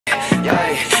Yeah,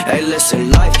 hey, listen,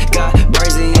 life got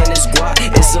Brazy in this guap.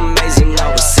 It's amazing.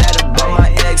 I was sad about my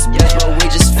ex, bitch, but we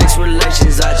just fixed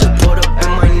relations. I just put up in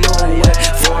my new whip,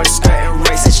 foreign skirt and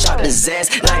racing, shot his ass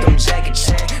like I'm Jackie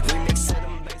Chan.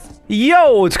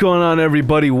 Yo, what's going on,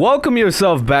 everybody? Welcome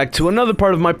yourself back to another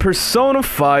part of my Persona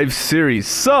 5 series.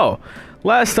 So,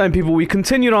 last time, people, we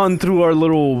continued on through our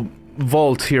little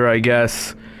vault here, I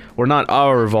guess. Or not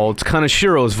our vault,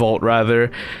 Kanashiro's vault, rather.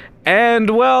 And,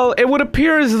 well, it would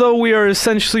appear as though we are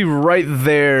essentially right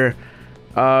there.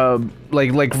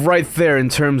 Like right there in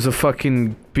terms of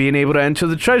fucking being able to enter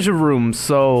the treasure room.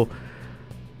 So,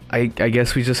 I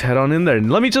guess we just head on in there.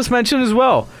 And let me just mention as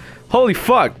well, holy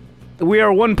fuck. We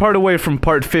are one part away from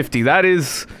part 50. That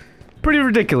is pretty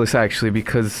ridiculous, actually,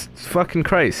 because fucking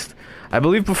Christ. I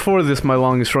believe before this, my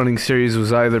longest running series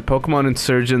was either Pokemon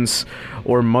Insurgence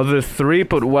or Mother 3,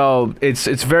 but well, it's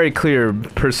very clear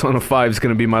Persona 5 is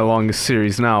gonna be my longest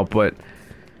series now, but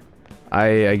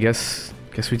I guess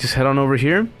we just head on over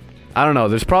here? I don't know,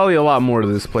 there's probably a lot more to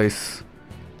this place.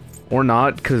 Or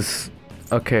not, because...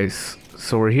 Okay,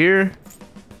 so we're here.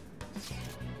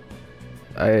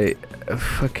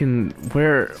 Fucking...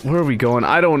 Where are we going?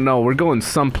 I don't know. We're going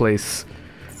someplace.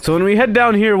 So when we head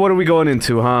down here, what are we going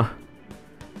into, huh?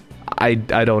 I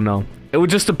don't know. It would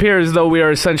just appear as though we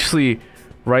are essentially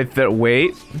right there.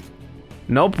 Wait.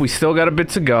 Nope, we still got a bit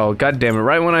to go. God damn it.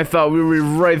 Right when I thought we were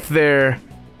right there.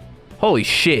 Holy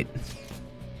shit.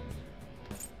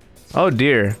 Oh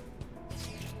dear.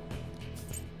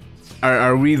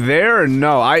 Are we there or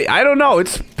no? I don't know.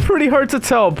 It's pretty hard to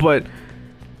tell, but...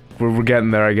 We're getting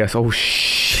there, I guess. Oh,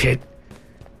 shit.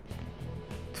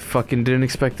 Fucking didn't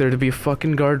expect there to be a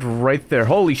fucking guard right there.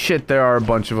 Holy shit, there are a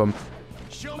bunch of them.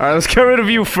 Alright, let's get rid of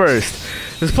you first.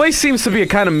 This place seems to be a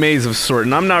kind of maze of sort,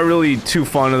 and I'm not really too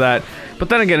fond of that. But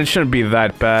then again, it shouldn't be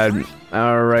that bad.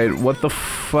 Alright, what the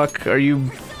fuck are you...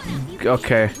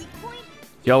 Okay.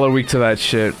 Y'all are weak to that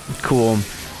shit. Cool.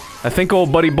 I think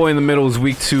old buddy boy in the middle is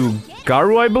weak to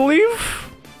Garu, I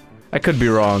believe? I could be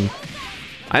wrong.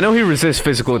 I know he resists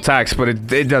physical attacks, but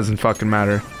it doesn't fucking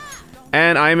matter.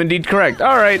 And I am indeed correct.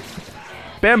 Alright.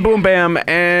 Bam, boom, bam,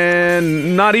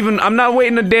 and I'm not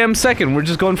waiting a damn second. We're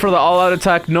just going for the all-out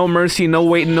attack, no mercy, no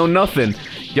waiting, no nothing.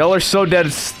 Y'all are so dead,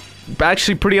 it's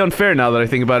actually pretty unfair now that I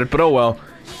think about it, but oh well.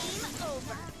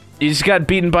 You just got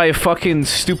beaten by a fucking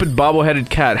stupid bobble-headed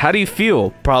cat. How do you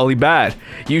feel? Probably bad.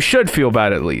 You should feel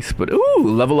bad at least, but ooh,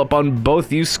 level up on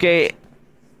both Yusuke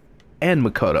and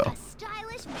Makoto.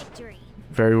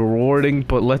 Very rewarding,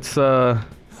 but let's see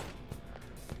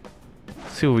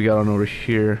what we got on over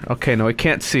here. Okay, no, it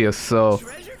can't see us, so...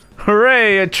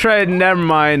 Hooray, a never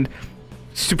mind.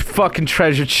 Stupid fucking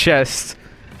treasure chest.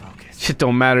 Shit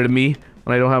don't matter to me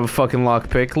when I don't have a fucking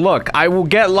lockpick. Look, I will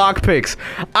get lockpicks.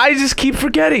 I just keep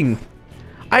forgetting.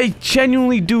 I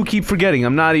genuinely do keep forgetting.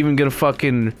 I'm not even gonna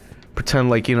fucking pretend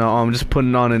like, you know, I'm just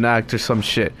putting on an act or some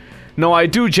shit. No, I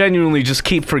do genuinely just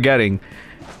keep forgetting.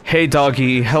 Hey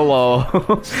doggy,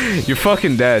 hello. You're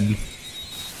fucking dead.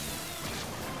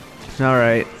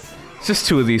 Alright. It's just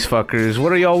two of these fuckers.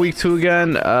 What are y'all weak to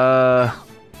again?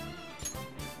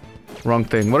 Wrong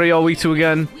thing. What are y'all weak to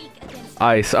again?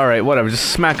 Ice. Alright, whatever. Just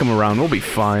smack them around. We'll be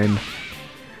fine.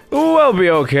 We'll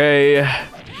be okay.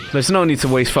 There's no need to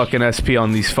waste fucking SP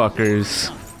on these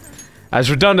fuckers. As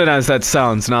redundant as that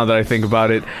sounds, now that I think about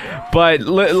it. But,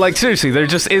 like, seriously, there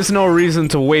just is no reason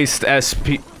to waste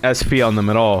SP on them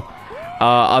at all.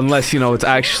 Unless, you know, it's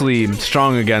actually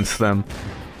strong against them.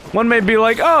 One may be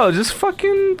like, oh, just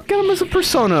fucking get them as a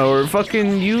persona, or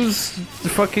fucking use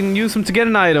them to get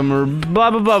an item, or blah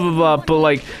blah blah blah blah, but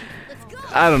like,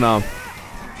 I don't know.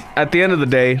 At the end of the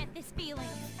day,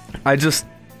 I just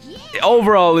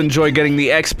overall enjoy getting the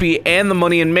XP and the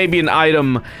money and maybe an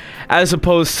item, as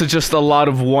opposed to just a lot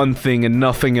of one thing and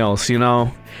nothing else, you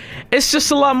know? It's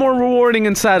just a lot more rewarding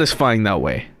and satisfying that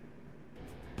way.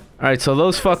 Alright, so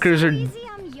those fuckers are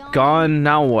gone,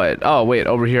 now what? Oh, wait,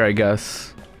 over here, I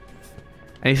guess.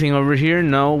 Anything over here?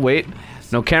 No, wait.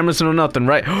 No cameras, no nothing,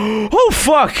 right? Oh,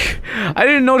 fuck! I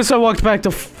didn't notice I walked back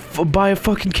to buy a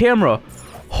fucking camera.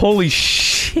 Holy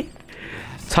shit.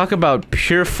 Talk about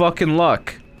pure fucking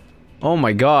luck. Oh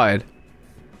my god.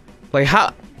 Like,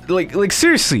 how... Like,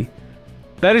 seriously.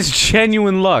 That is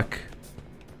genuine luck.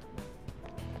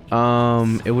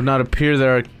 It would not appear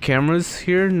there are cameras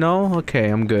here? No? Okay,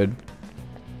 I'm good.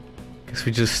 Guess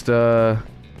we just,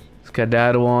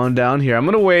 skedaddle on down here. I'm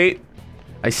gonna wait.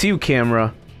 I see you,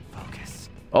 camera. Focus.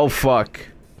 Oh, fuck.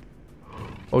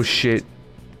 Oh, shit.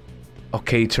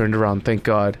 Okay, he turned around, thank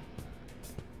god.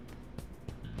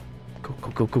 Go,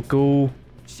 go, go, go, go.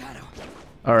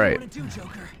 Alright.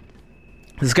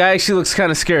 This guy actually looks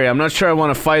kind of scary. I'm not sure I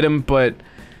want to fight him, but...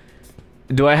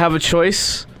 Do I have a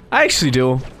choice? I actually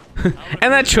do.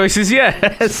 And that choice is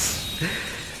yes!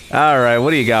 Alright,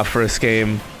 what do you got for us,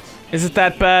 game? Is it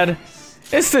that bad?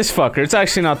 It's this fucker. It's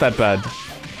actually not that bad.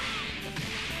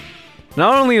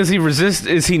 Not only is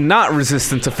he not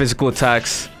resistant to physical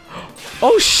attacks.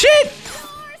 Oh shit!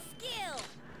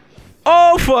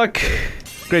 Oh fuck!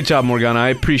 Great job, Morgana. I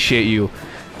appreciate you.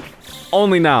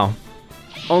 Only now.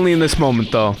 Only in this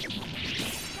moment, though.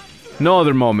 No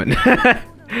other moment.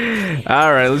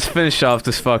 Alright, let's finish off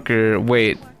this fucker.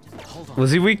 Wait.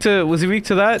 Was he weak to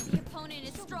that?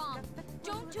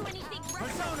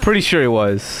 Pretty sure he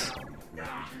was.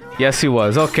 Yes, he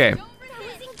was. Okay.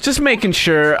 Just making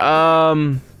sure.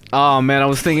 Oh man, I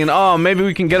was thinking, oh, maybe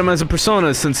we can get him as a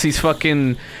persona since he's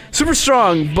fucking super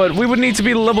strong, but we would need to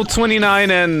be level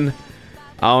 29 and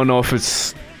I don't know if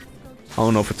it's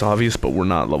obvious, but we're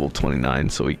not level 29,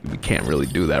 so we can't really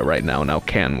do that right now,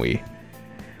 can we?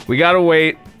 We gotta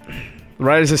wait.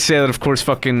 Right as I say that, of course,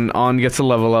 fucking On gets a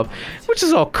level up, which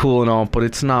is all cool and all, but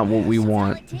it's not what we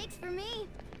want.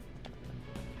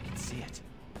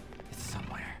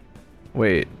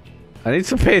 Wait. I need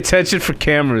to pay attention for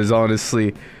cameras,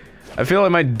 honestly. I feel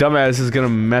like my dumbass is gonna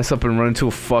mess up and run into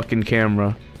a fucking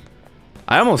camera.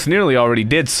 I almost nearly already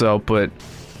did so, but...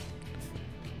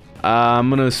 I'm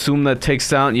gonna assume that takes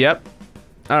down... Yep.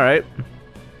 Alright.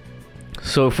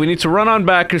 So if we need to run on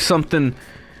back or something,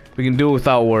 we can do it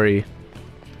without worry.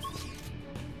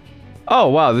 Oh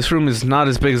wow, this room is not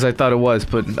as big as I thought it was,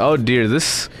 but oh dear,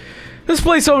 this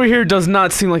place over here does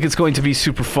not seem like it's going to be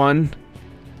super fun.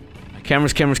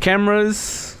 Cameras, cameras,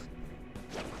 cameras.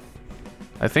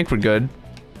 I think we're good.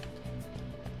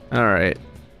 Alright.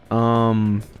 I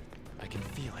can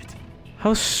feel it.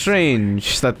 How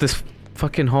strange that this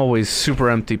fucking hallway is super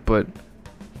empty, but...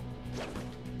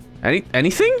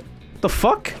 Anything? The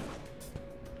fuck?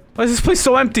 Why is this place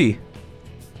so empty?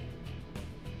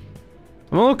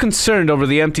 I'm a little concerned over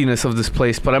the emptiness of this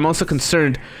place, but I'm also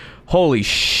concerned... Holy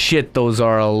shit, those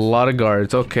are a lot of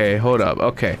guards. Okay, hold up.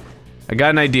 Okay. I got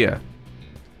an idea.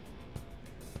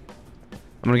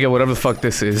 I'm gonna get whatever the fuck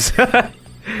this is.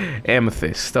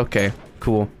 Amethyst. Okay,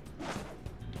 cool.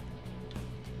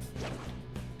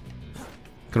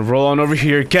 Gonna roll on over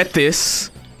here. Get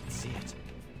this.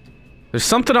 There's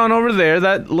something on over there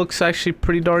that looks actually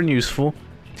pretty darn useful.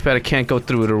 Too bad I can't go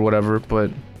through it or whatever, but...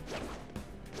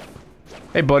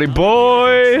 Hey, buddy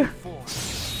boy!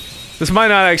 This might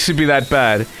not actually be that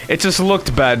bad. It just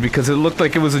looked bad because it looked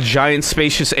like it was a giant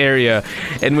spacious area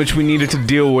in which we needed to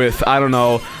deal with, I don't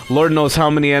know, Lord knows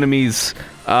how many enemies,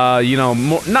 you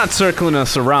know, not circling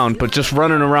us around, but just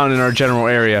running around in our general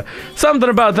area. Something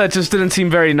about that just didn't seem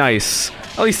very nice.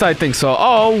 At least I think so.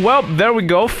 Oh, well, there we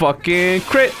go. Fucking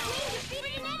crit.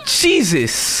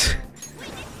 Jesus.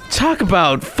 Talk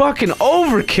about fucking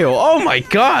overkill. Oh my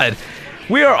god.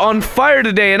 We are on fire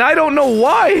today, and I don't know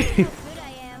why.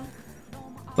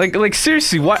 Like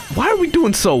seriously, why are we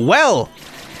doing so well?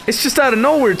 It's just out of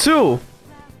nowhere too.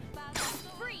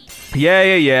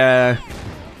 Yeah.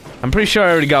 I'm pretty sure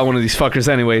I already got one of these fuckers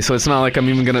anyway, so it's not like I'm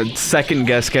even gonna second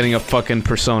guess getting a fucking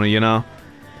persona, you know?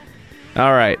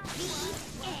 Alright.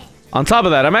 On top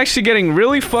of that, I'm actually getting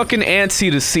really fucking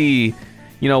antsy to see,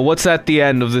 you know, what's at the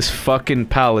end of this fucking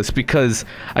palace, because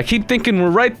I keep thinking we're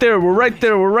right there,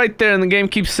 and the game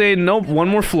keeps saying, nope, one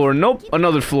more floor, nope,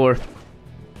 another floor.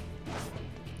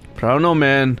 But I don't know,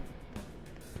 man.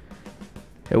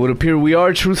 It would appear we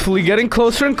are truthfully getting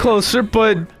closer and closer,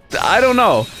 but I don't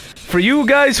know. For you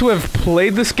guys who have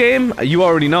played this game, you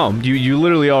already know. You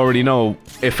literally already know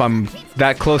if I'm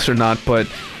that close or not, but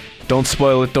don't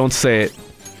spoil it, don't say it.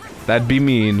 That'd be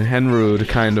mean and rude,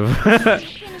 kind of.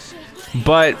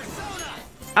 But,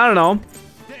 I don't know.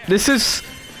 This is...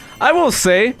 I will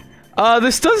say,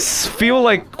 this does feel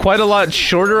like quite a lot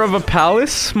shorter of a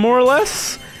palace, more or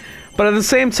less. But at the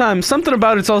same time, something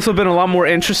about it's also been a lot more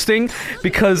interesting,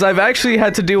 because I've actually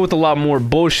had to deal with a lot more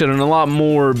bullshit and a lot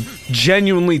more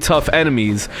genuinely tough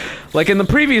enemies. Like in the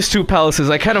previous two palaces,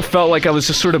 I kind of felt like I was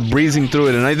just sort of breezing through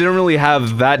it, and I didn't really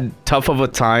have that tough of a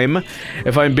time,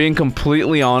 if I'm being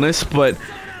completely honest, but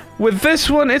with this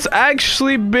one, it's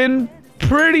actually been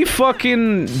pretty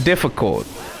fucking difficult.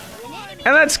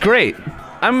 And that's great.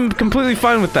 I'm completely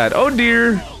fine with that. Oh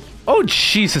dear. Oh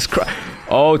Jesus Christ.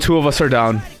 Oh, two of us are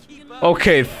down.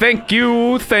 Okay, thank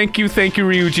you,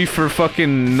 Ryuji, for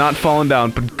fucking not falling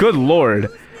down, but good lord.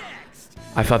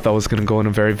 I thought that was gonna go in a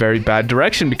very, very bad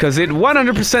direction, because it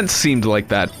 100% seemed like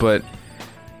that, but...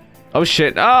 Oh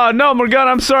shit. Oh no, Morgana,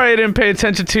 I'm sorry I didn't pay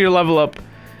attention to your level up.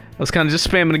 I was kinda just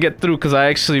spamming to get through, because I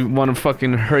actually want to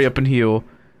fucking hurry up and heal.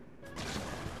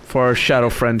 Before our shadow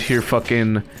friend here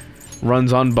fucking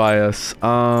runs on by us.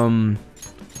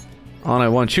 And I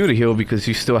want you to heal because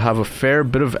you still have a fair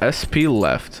bit of SP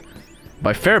left.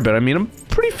 By fair bit, I mean a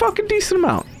pretty fucking decent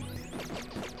amount.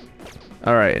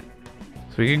 Alright.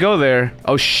 So we can go there.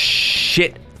 Oh,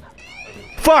 shit.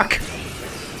 Fuck!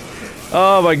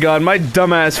 Oh my god, my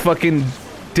dumbass fucking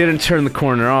didn't turn the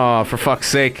corner. Oh, for fuck's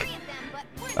sake.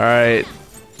 Alright.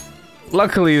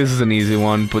 Luckily, this is an easy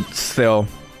one, but still.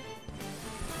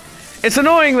 It's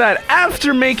annoying that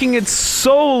after making it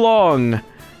so long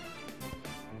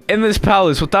in this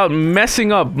palace without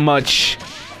messing up much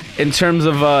in terms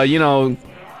of, you know,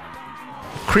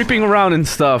 creeping around and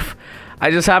stuff,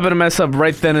 I just happen to mess up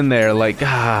right then and there. Like,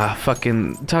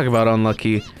 fucking, talk about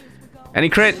unlucky. Any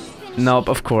crit? Nope,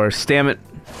 of course. Damn it.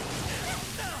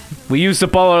 We used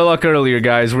up all our luck earlier,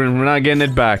 guys. We're not getting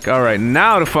it back. Alright,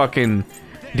 now to fucking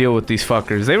deal with these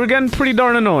fuckers. They were getting pretty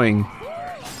darn annoying.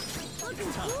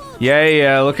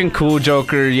 Yeah, looking cool,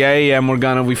 Joker. Yeah,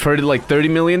 Morgana. We've heard it like 30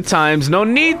 million times. No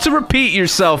need to repeat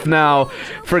yourself now,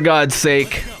 for God's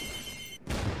sake.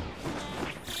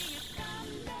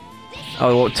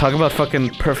 Oh, well, talk about fucking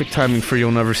perfect timing for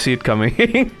you'll never see it coming.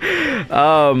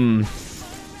 I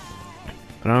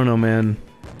don't know, man.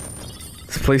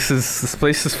 This place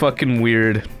is fucking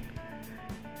weird.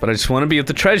 But I just want to be at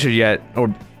the treasure yet,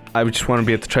 or I just want to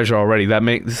be at the treasure already.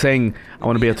 Saying I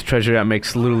want to be at the treasure that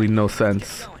makes literally no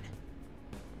sense.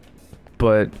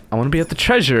 But I want to be at the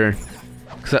treasure,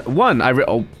 cause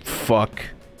oh fuck.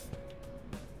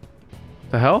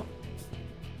 The hell?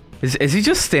 Is he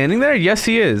just standing there? Yes,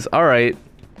 he is. All right.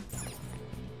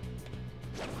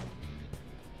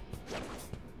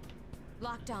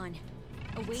 Locked on.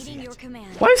 Awaiting your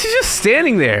command. Why is he just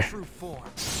standing there?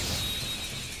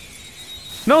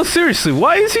 No, seriously,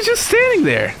 why is he just standing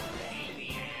there?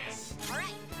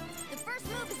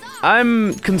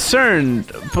 I'm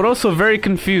concerned, but also very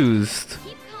confused.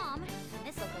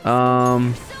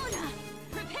 I'm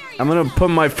gonna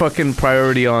put my fucking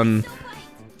priority on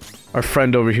our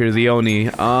friend over here, the Oni.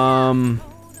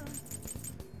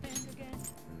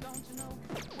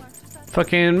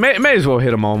 Fucking, may as well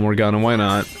hit them all, Morgana, why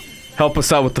not? Help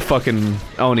us out with the fucking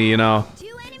Oni, you know.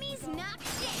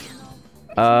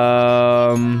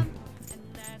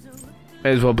 May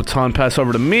as well baton pass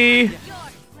over to me.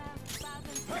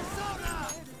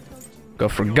 Go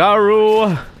for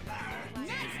Garu.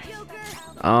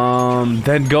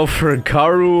 Then go for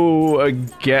Garu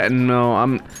again.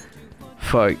 No,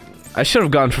 fuck. I should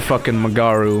have gone for fucking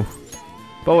Magaru.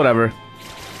 But whatever.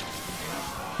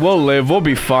 We'll live, we'll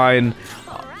be fine.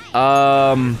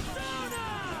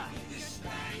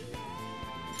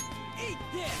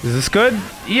 Is this good?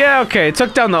 Yeah, okay, it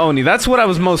took down the Oni. That's what I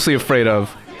was mostly afraid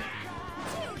of.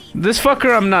 This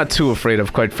fucker I'm not too afraid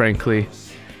of, quite frankly.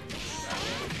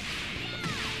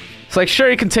 It's like, sure,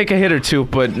 he can take a hit or two,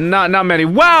 but not many.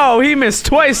 Wow, he missed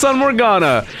twice on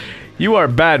Morgana! You are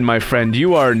bad, my friend.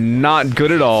 You are not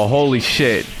good at all. Holy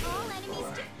shit.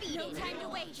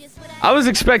 I was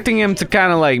expecting him to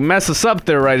kind of like mess us up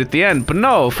there right at the end, but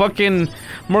no, fucking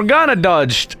Morgana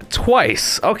dodged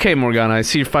twice. Okay, Morgana, I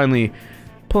see you're finally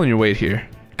pulling your weight here.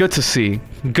 Good to see.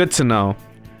 Good to know.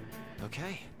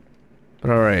 Okay. But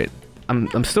alright.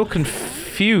 I'm still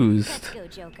confused.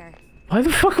 Why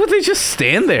the fuck would they just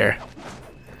stand there?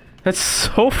 That's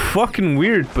so fucking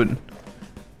weird, but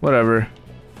whatever.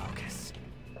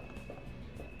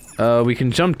 We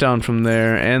can jump down from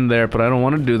there and there, but I don't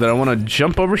want to do that. I want to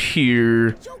jump over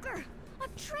here. Joker, a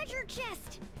treasure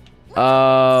chest.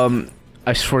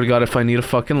 I swear to God, if I need a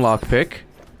fucking lockpick.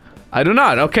 I do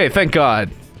not. Okay, thank God.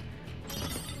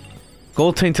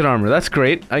 Gold tainted armor. That's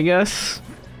great, I guess.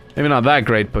 Maybe not that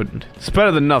great, but it's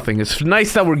better than nothing. It's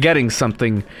nice that we're getting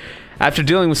something after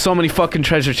dealing with so many fucking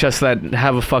treasure chests that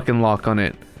have a fucking lock on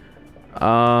it.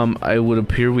 I would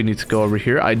appear we need to go over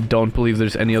here. I don't believe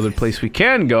there's any other place we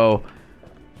can go.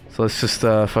 So let's just,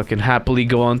 fucking happily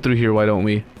go on through here, why don't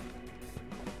we?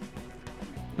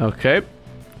 Okay.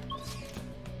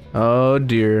 Oh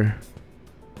dear.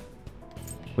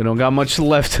 We don't got much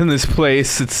left in this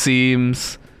place, it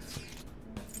seems.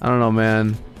 I don't know,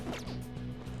 man.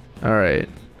 Alright.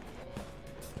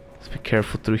 Let's be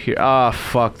careful through here. Ah,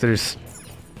 fuck, there's...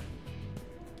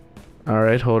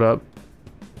 Alright, hold up.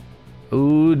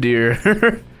 Ooh,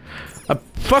 dear. A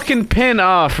fucking pin!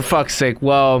 Ah, for fuck's sake.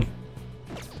 Well...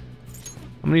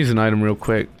 I'm gonna use an item real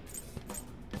quick.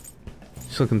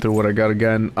 Just looking through what I got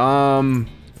again.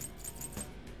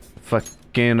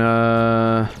 Fucking,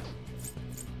 I'm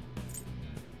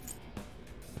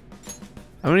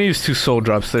gonna use 2 soul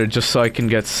drops there just so I can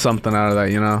get something out of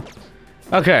that, you know?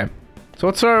 Okay. So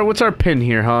what's our pin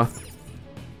here, huh?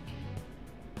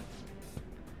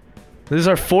 This is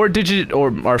our 4-digit, or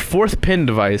our 4th pin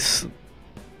device.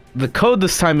 the code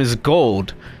this time is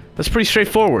gold. That's pretty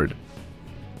straightforward.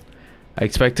 I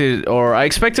expect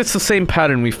it's the same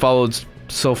pattern we followed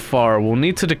so far. We'll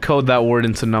need to decode that word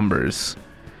into numbers.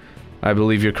 I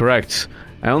believe you're correct.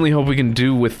 I only hope we can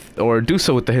do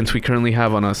so with the hints we currently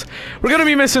have on us. We're gonna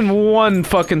be missing one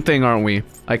fucking thing, aren't we?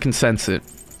 I can sense it.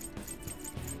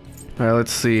 Alright,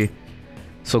 let's see.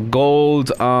 So gold,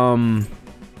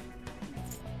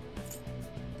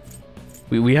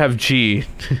 we have G.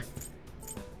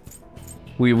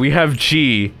 we have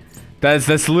G.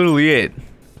 That's literally it.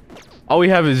 All we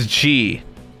have is G.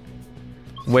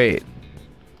 Wait.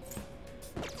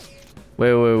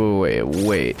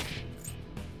 Wait.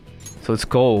 So it's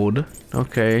gold.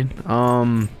 Okay.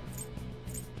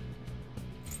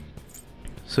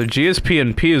 So G is P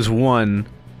and P is 1.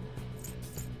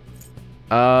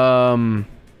 The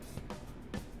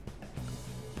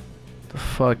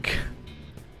fuck?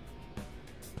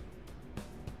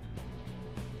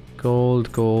 Gold.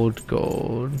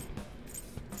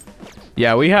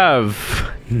 Yeah, we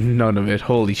have none of it.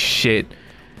 Holy shit.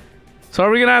 So are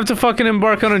we gonna have to fucking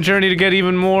embark on a journey to get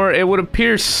even more? It would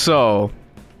appear so.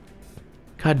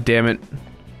 God damn it.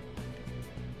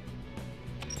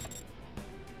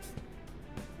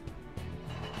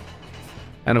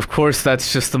 And of course,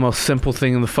 that's just the most simple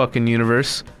thing in the fucking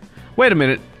universe. Wait a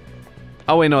minute.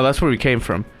 Oh wait, no, that's where we came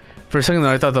from. For a second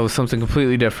there, I thought that was something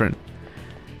completely different.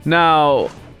 Now,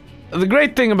 the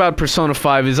great thing about Persona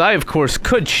 5 is I, of course,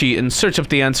 could cheat and search up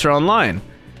the answer online.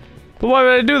 But why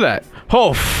would I do that?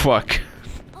 Oh, fuck.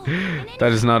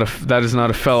 That is not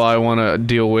a fella I want to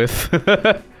deal with.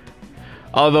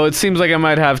 Although it seems like I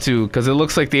might have to, because it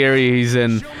looks like the area he's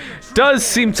in does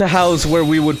seem to house where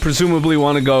we would presumably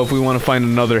want to go if we want to find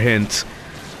another hint.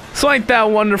 So ain't that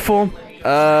wonderful?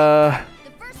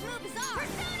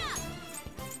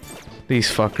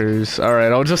 These fuckers.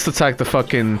 Alright, I'll just attack the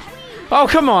fucking... Oh,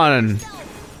 come on!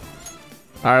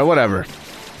 Alright, whatever.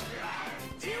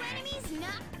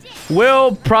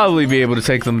 We'll probably be able to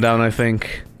take them down, I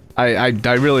think. I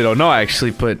really don't know,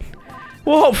 actually, but...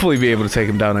 We'll hopefully be able to take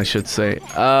him down, I should say.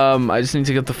 I just need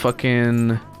to get the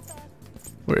fucking...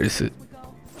 Where is it?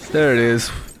 There it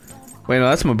is. Wait, no,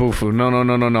 that's my Bufu.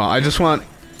 No. I just want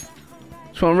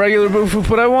regular Bufu,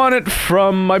 but I want it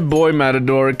from my boy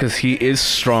Matador, because he is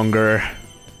stronger.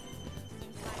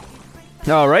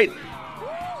 Alright.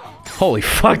 Holy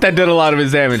fuck, that did a lot of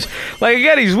his damage. Like,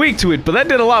 again, he's weak to it, but that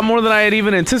did a lot more than I had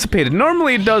even anticipated.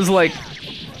 Normally it does, like...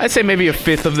 I'd say maybe a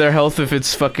fifth of their health if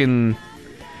it's fucking...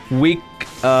 weak,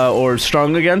 or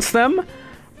strong against them.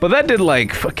 But that did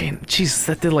like fucking, Jesus,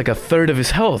 that did like a third of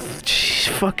his health. Jeez,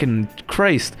 fucking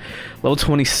Christ. Level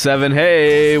 27,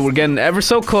 hey, we're getting ever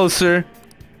so closer.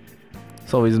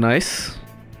 It's always nice.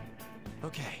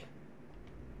 Okay.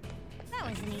 That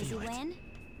was an easy win.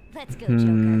 Let's go,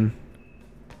 Joker.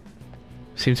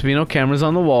 Seems to be no cameras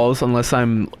on the walls unless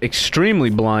I'm extremely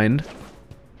blind.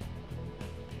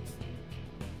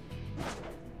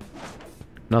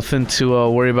 Nothing to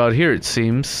worry about here, it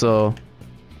seems, so...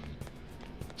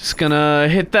 Just gonna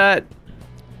hit that.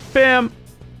 Bam!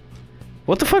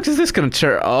 What the fuck is this gonna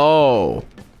turn? Oh.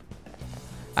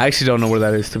 I actually don't know where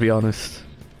that is, to be honest.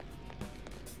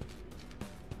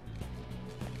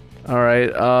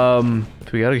 Alright,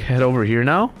 do we gotta head over here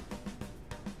now?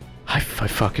 I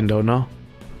fucking don't know.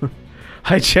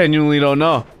 I genuinely don't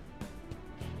know.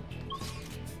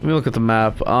 Let me look at the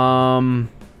map.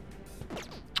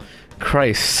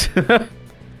 Christ. Alright,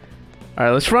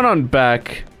 let's run on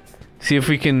back. See if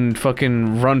we can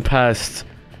fucking run past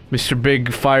Mr.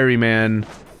 Big Fiery Man.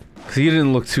 Because he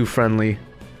didn't look too friendly.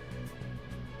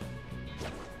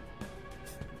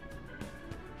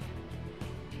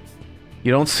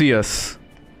 You don't see us.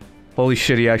 Holy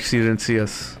shit, he actually didn't see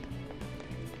us.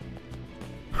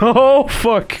 Oh,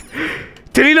 fuck.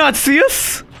 Did he not see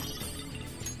us?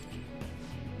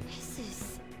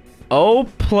 O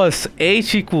plus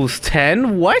H equals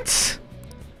 10? What?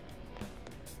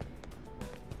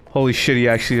 Holy shit, he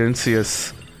actually didn't see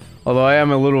us. Although I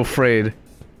am a little afraid.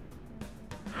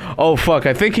 Oh fuck,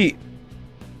 I think he...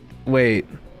 Wait.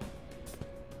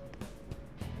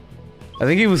 I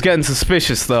think he was getting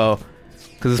suspicious though.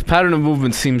 Because his pattern of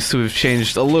movement seems to have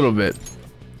changed a little bit.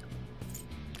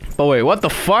 But wait, what the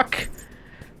fuck?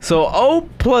 So O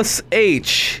plus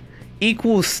H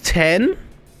equals 10?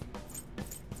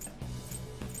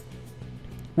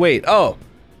 Wait, oh.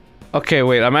 Okay,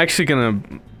 wait, I'm actually gonna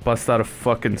bust out a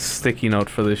fucking sticky note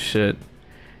for this shit.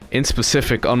 In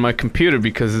specific on my computer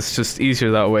because it's just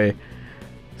easier that way.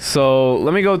 So,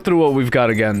 let me go through what we've got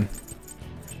again.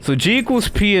 So G equals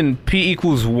P and P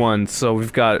equals 1. So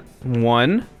we've got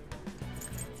 1.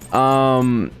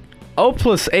 O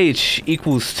plus H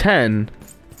equals 10.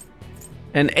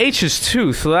 And H is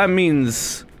 2, so that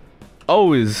means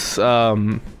O is,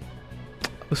 was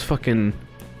fucking...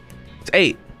 It's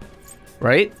 8,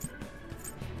 right?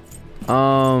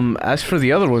 As for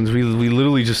the other ones, we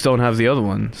literally just don't have the other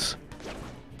ones.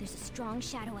 There's a strong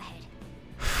shadow ahead.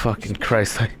 Fucking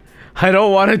Christ, I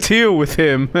don't want to deal with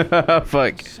him.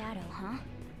 Fuck. Shadow, huh?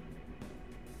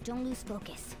 Don't lose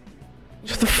focus.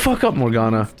 Shut the fuck up,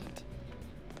 Morgana.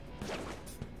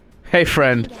 Hey,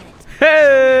 friend.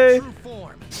 Hey!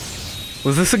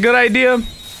 Was this a good idea?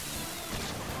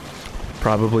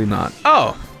 Probably not.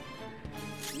 Oh!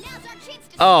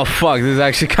 Oh, fuck, this is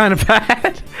actually kind of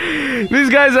bad. These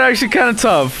guys are actually kind of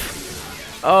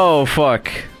tough. Oh, fuck.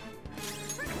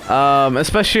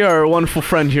 Especially our wonderful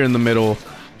friend here in the middle.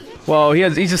 Well, he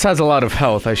just has a lot of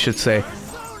health, I should say.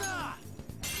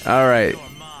 Alright.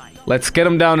 Let's get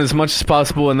him down as much as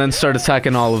possible and then start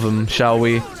attacking all of them, shall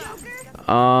we?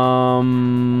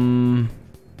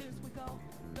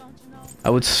 I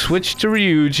would switch to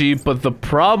Ryuji, but the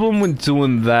problem with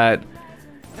doing that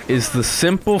is the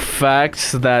simple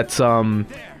fact that,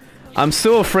 I'm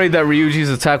still afraid that Ryuji's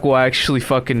attack will actually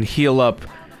fucking heal up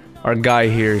our guy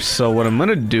here. So what I'm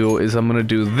gonna do is I'm gonna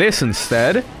do this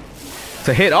instead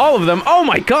to hit all of them. Oh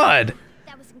my god!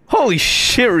 Holy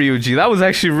shit, Ryuji, that was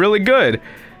actually really good.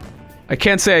 I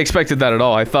can't say I expected that at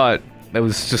all. I thought it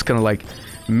was just gonna like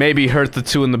maybe hurt the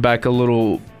two in the back a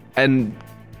little and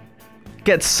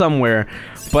get somewhere,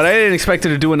 but I didn't expect it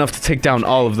to do enough to take down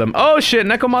all of them. Oh shit,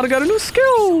 Nekomata got a new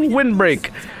skill!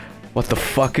 Windbreak! What the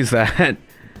fuck is that?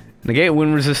 Negate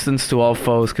wind resistance to all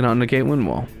foes, cannot negate wind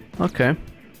wall. Okay.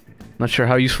 Not sure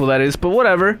how useful that is, but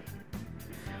whatever.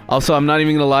 Also, I'm not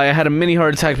even gonna lie, I had a mini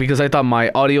heart attack because I thought my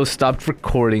audio stopped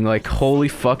recording. Like, holy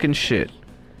fucking shit.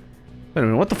 Wait a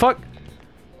minute, what the fuck?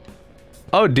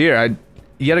 Oh dear,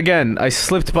 yet again, I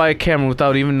slipped by a camera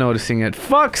without even noticing it.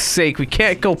 Fuck's sake, we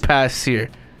can't go past here.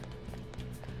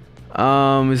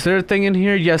 Is there a thing in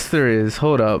here? Yes, there is.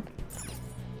 Hold up.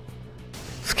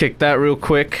 Let's kick that real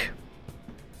quick.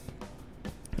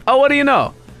 Oh, what do you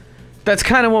know? That's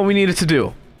kind of what we needed to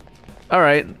do.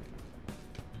 Alright.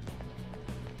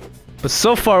 But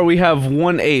so far we have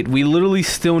 1-8. We literally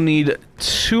still need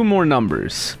 2 more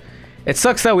numbers. It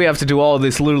sucks that we have to do all of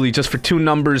this literally just for 2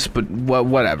 numbers, but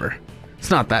whatever. It's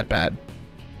not that bad.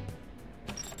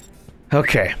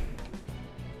 Okay.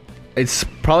 It's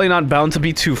probably not bound to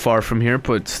be too far from here,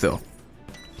 but still.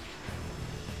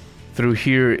 Through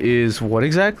here is what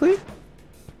exactly?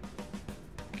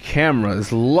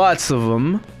 Cameras, lots of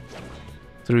them.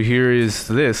 Through here is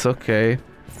this, okay.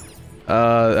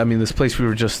 I mean, this place we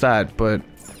were just at, but...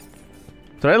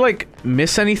 Did I, like,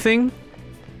 miss anything?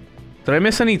 Did I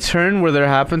miss any turn where there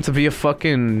happened to be a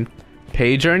fucking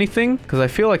page or anything? Because I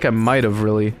feel like I might have,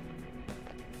 really.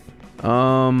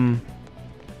 It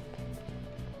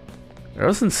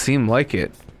doesn't seem like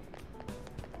it.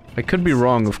 I could be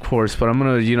wrong, of course, but I'm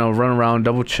gonna, you know, run around,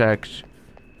 double check.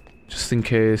 Just in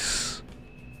case.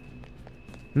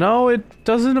 No, it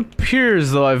doesn't appear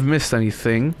as though I've missed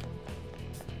anything.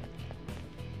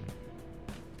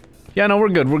 Yeah, no, we're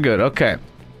good, okay.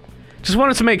 Just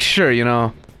wanted to make sure, you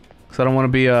know. Because I don't want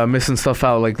to be, missing stuff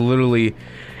out, like, literally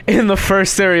in the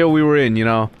first area we were in, you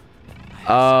know.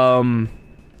 How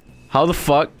the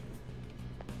fuck?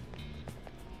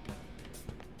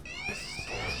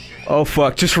 Oh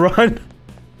fuck, just run.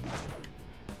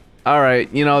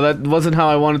 Alright, you know, that wasn't how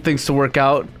I wanted things to work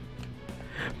out.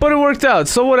 But it worked out,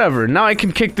 so whatever. Now I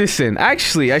can kick this in.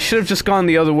 Actually, I should have just gone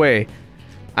the other way.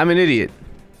 I'm an idiot.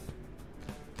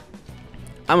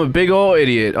 I'm a big ol'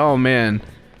 idiot. Oh man.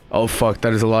 Oh fuck,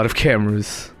 that is a lot of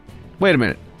cameras. Wait a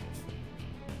minute.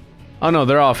 Oh no,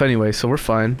 they're off anyway, so we're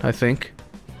fine, I think.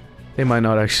 They might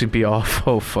not actually be off.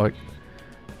 Oh fuck.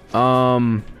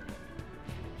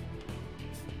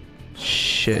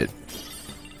 Shit.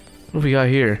 What do we got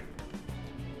here?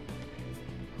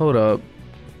 Hold up.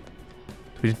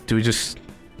 Do we just...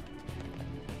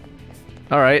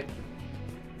 Alright.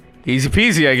 Easy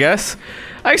peasy, I guess.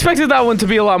 I expected that one to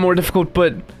be a lot more difficult,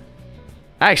 but...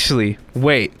 Actually,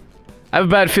 wait. I have a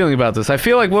bad feeling about this. I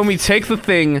feel like when we take the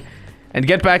thing and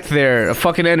get back there, a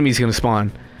fucking enemy's gonna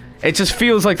spawn. It just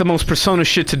feels like the most Persona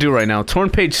shit to do right now. Torn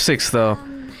page 6, though.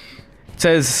 It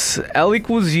says L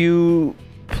equals U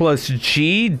plus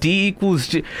G, D equals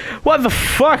G. What the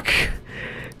fuck?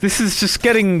 This is just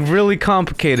getting really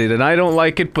complicated, and I don't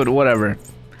like it, but whatever.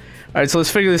 Alright, so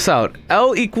let's figure this out.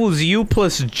 L equals U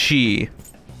plus G.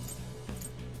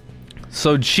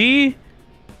 So G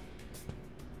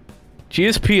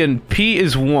is P, and P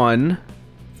is 1.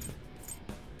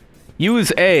 U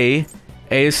is A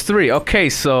is 3. Okay,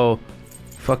 so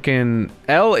fucking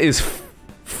L is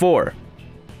 4.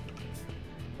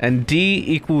 And D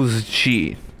equals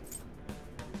G.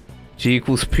 G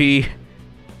equals P.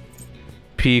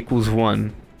 P equals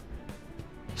 1.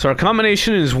 So our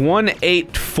combination is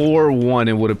 1841,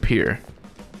 it would appear.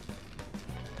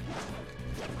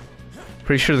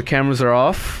 Pretty sure the cameras are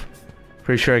off.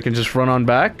 Pretty sure I can just run on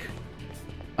back.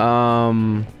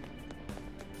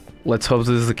 Let's hope this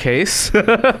is the case.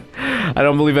 I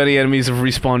don't believe any enemies have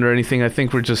respawned or anything. I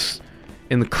think we're just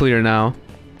in the clear now.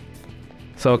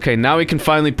 So, okay, now we can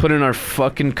finally put in our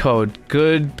fucking code.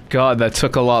 Good God, that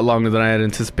took a lot longer than I had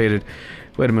anticipated.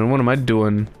 Wait a minute, what am I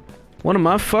doing? What am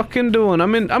I fucking doing?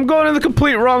 I'm going in the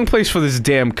complete wrong place for this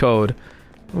damn code.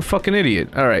 I'm a fucking idiot.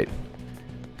 Alright.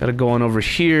 Gotta go on over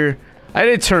here. I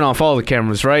did turn off all the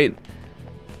cameras, right?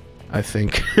 I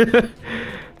think.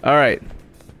 Alright.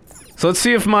 So let's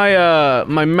see if my,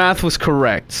 my math was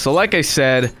correct. So like I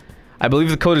said, I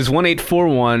believe the code is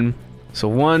 1841. So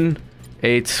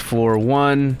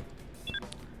 1841.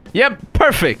 Yep,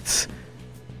 perfect!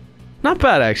 Not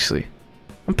bad, actually.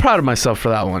 I'm proud of myself for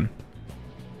that one.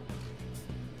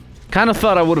 Kinda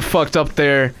thought I would've fucked up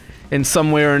there in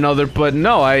some way or another, but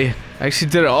no, I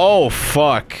actually did it. Oh,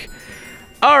 fuck.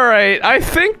 Alright, I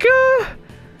think,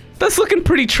 that's looking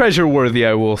pretty treasure-worthy,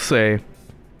 I will say.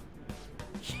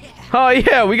 Oh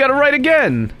yeah, we got it right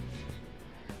again!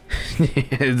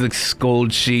 The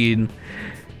Scold Sheen.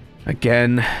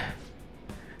 Again.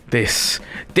 This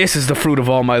is the fruit of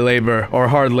all my labor, or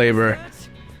hard labor.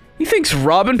 He thinks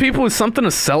robbing people is something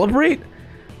to celebrate?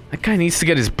 That guy needs to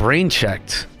get his brain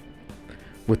checked.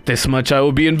 With this much I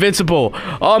will be invincible,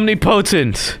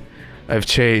 omnipotent. I've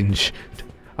changed.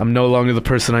 I'm no longer the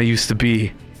person I used to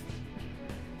be.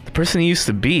 The person he used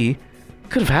to be?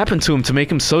 What could have happened to him to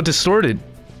make him so distorted?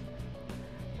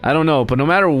 I don't know, but no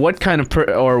matter what kind of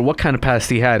what kind of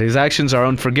past he had, his actions are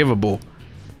unforgivable.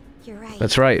 You're right.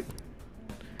 That's right.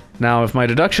 Now, if my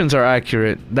deductions are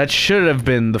accurate, that should have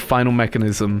been the final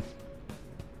mechanism.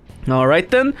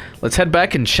 Alright then, let's head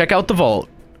back and check out the vault.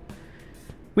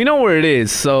 We know where it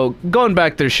is, so going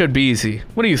back there should be easy.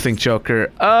 What do you think,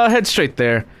 Joker? Head straight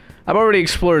there. I've already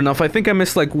explored enough. I think I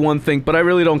missed like one thing, but I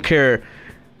really don't care.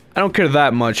 I don't care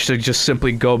that much to just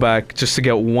simply go back just to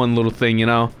get one little thing, you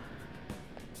know?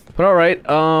 But alright,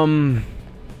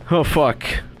 oh fuck.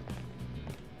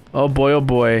 Oh boy, oh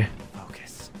boy.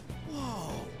 Focus.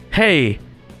 Whoa. Hey!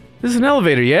 This is an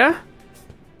elevator, yeah?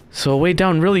 So a way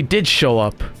down really did show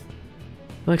up.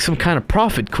 Like some kind of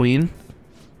prophet, Queen.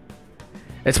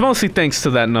 It's mostly thanks to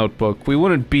that notebook. We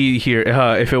wouldn't be here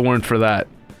if it weren't for that.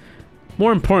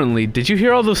 More importantly, did you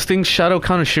hear all those things Shadow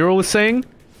Kaneshiro was saying?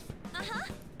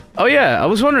 Uh-huh. Oh yeah, I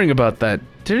was wondering about that.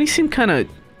 Didn't he seem kinda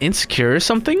insecure or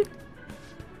something?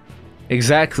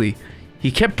 Exactly.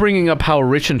 He kept bringing up how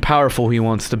rich and powerful he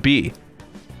wants to be.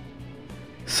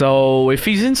 So, if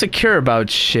he's insecure about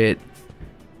shit,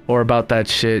 or about that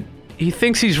shit, he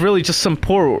thinks he's really just some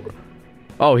poor...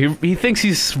 Oh, he thinks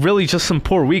he's really just some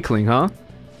poor weakling, huh?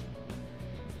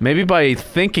 Maybe by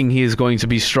thinking he is going to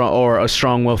be strong, or a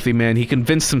strong, wealthy man, he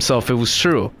convinced himself it was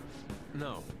true.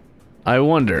 No. I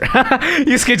wonder.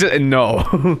 You scared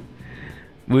no.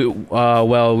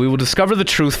 Well, we will discover the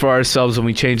truth for ourselves when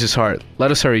we change his heart.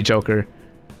 Let us hurry, Joker.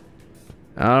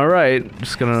 Alright,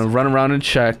 just gonna run around and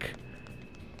check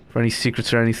for any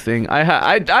secrets or anything.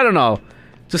 I don't know.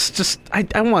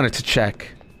 I wanted to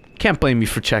check. Can't blame me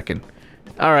for checking.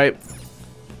 Alright.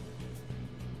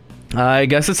 I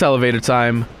guess it's elevator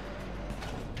time.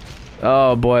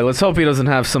 Oh boy, let's hope he doesn't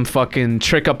have some fucking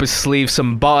trick up his sleeve,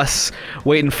 some boss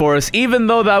waiting for us, even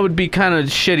though that would be kind of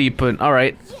shitty, but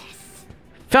alright. Yes.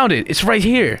 Found it! It's right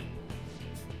here!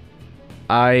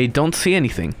 I don't see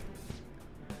anything.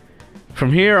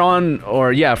 From here on,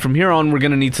 or yeah, from here on we're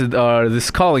gonna need to,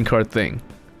 this calling card thing.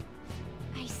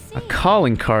 I see. A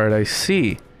calling card, I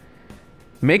see.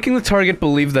 Making the target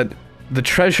believe that the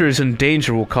treasure is in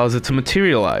danger will cause it to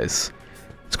materialize.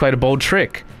 It's quite a bold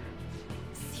trick.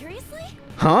 Seriously?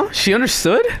 Huh? She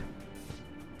understood?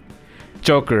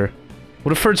 Joker,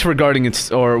 we'll defer to regarding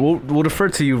its, or we'll defer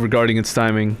to you regarding its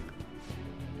timing.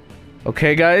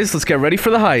 Okay guys, let's get ready for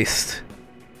the heist.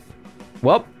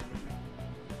 Well.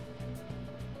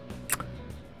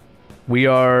 We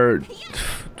are...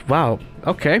 Wow,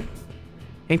 okay.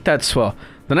 Ain't that swell.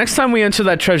 The next time we enter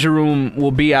that treasure room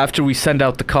will be after we send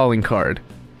out the calling card.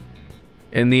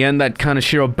 In the end, that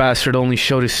Kaneshiro bastard only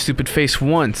showed his stupid face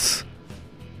once.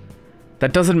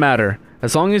 That doesn't matter.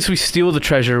 As long as we steal the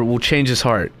treasure, we'll change his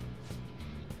heart.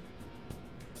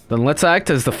 Then let's act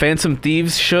as the Phantom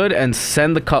Thieves should and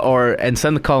send the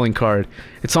calling card.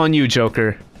 It's on you,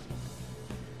 Joker.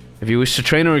 If you wish to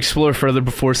train or explore further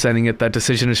before sending it, that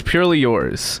decision is purely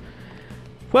yours.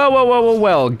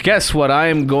 Well, guess what? I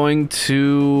am going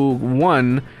to,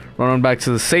 run on back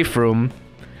to the safe room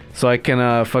so I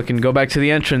can fucking go back to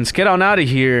the entrance, get on out of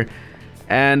here,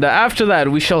 and after that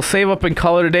we shall save up and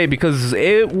call it a day, because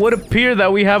it would appear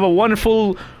that we have a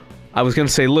wonderful, I was gonna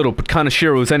say little, but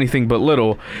Kanashiro is anything but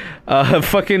little,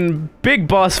 fucking big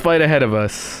boss fight ahead of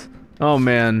us. Oh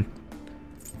man.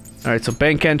 Alright, so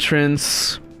bank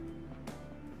entrance.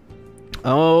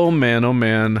 Oh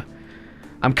man.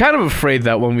 I'm kind of afraid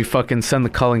that when we fucking send the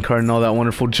calling card and all that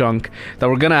wonderful junk, that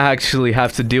we're gonna actually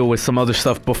have to deal with some other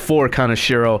stuff before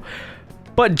Kanashiro.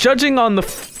 But judging on the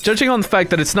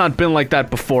fact that it's not been like that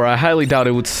before, I highly doubt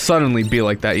it would suddenly be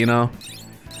like that, you know?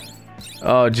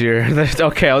 Oh dear.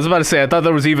 Okay, I was about to say, I thought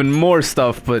there was even more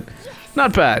stuff, but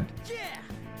not bad.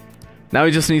 Now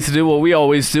we just need to do what we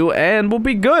always do, and we'll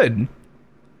be good.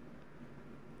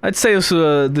 I'd say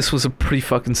this was a pretty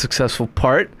fucking successful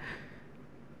part.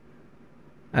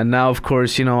 And now, of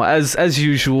course, you know, as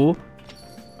usual,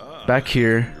 back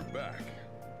here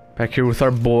with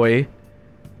our boy.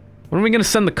 When are we gonna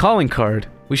send the calling card?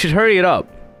 We should hurry it up.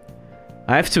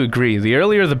 I have to agree, the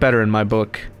earlier the better in my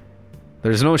book.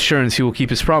 There's no assurance he will keep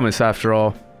his promise, after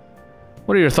all.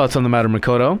 What are your thoughts on the matter,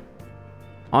 Makoto?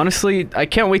 Honestly, I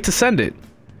can't wait to send it.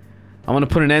 I want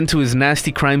to put an end to his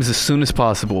nasty crimes as soon as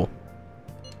possible.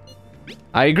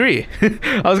 I agree.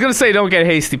 I was gonna say don't get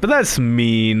hasty, but that's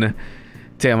mean.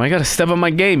 Damn, I gotta step up my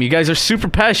game. You guys are super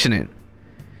passionate.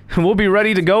 We'll be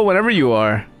ready to go whenever you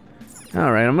are.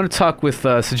 Alright, I'm gonna talk with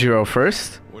Sejiro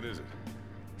first. What is it?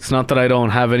 It's not that I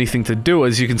don't have anything to do.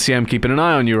 As you can see, I'm keeping an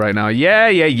eye on you right now. Yeah.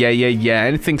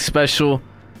 Anything special?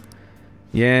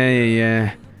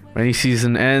 Yeah. Rainy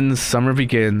season ends, summer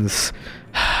begins.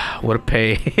 What a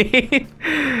pain.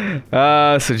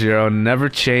 Sejiro, never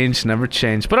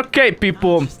change. But okay,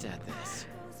 people. I'm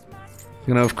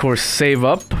gonna, of course, save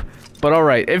up. But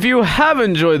alright, if you have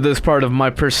enjoyed this part of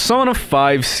my Persona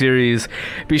 5 series,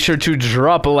 be sure to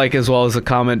drop a like as well as a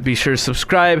comment. Be sure to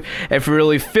subscribe if you're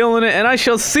really feeling it. And I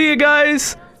shall see you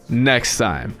guys next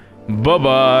time.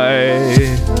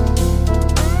 Bye-bye.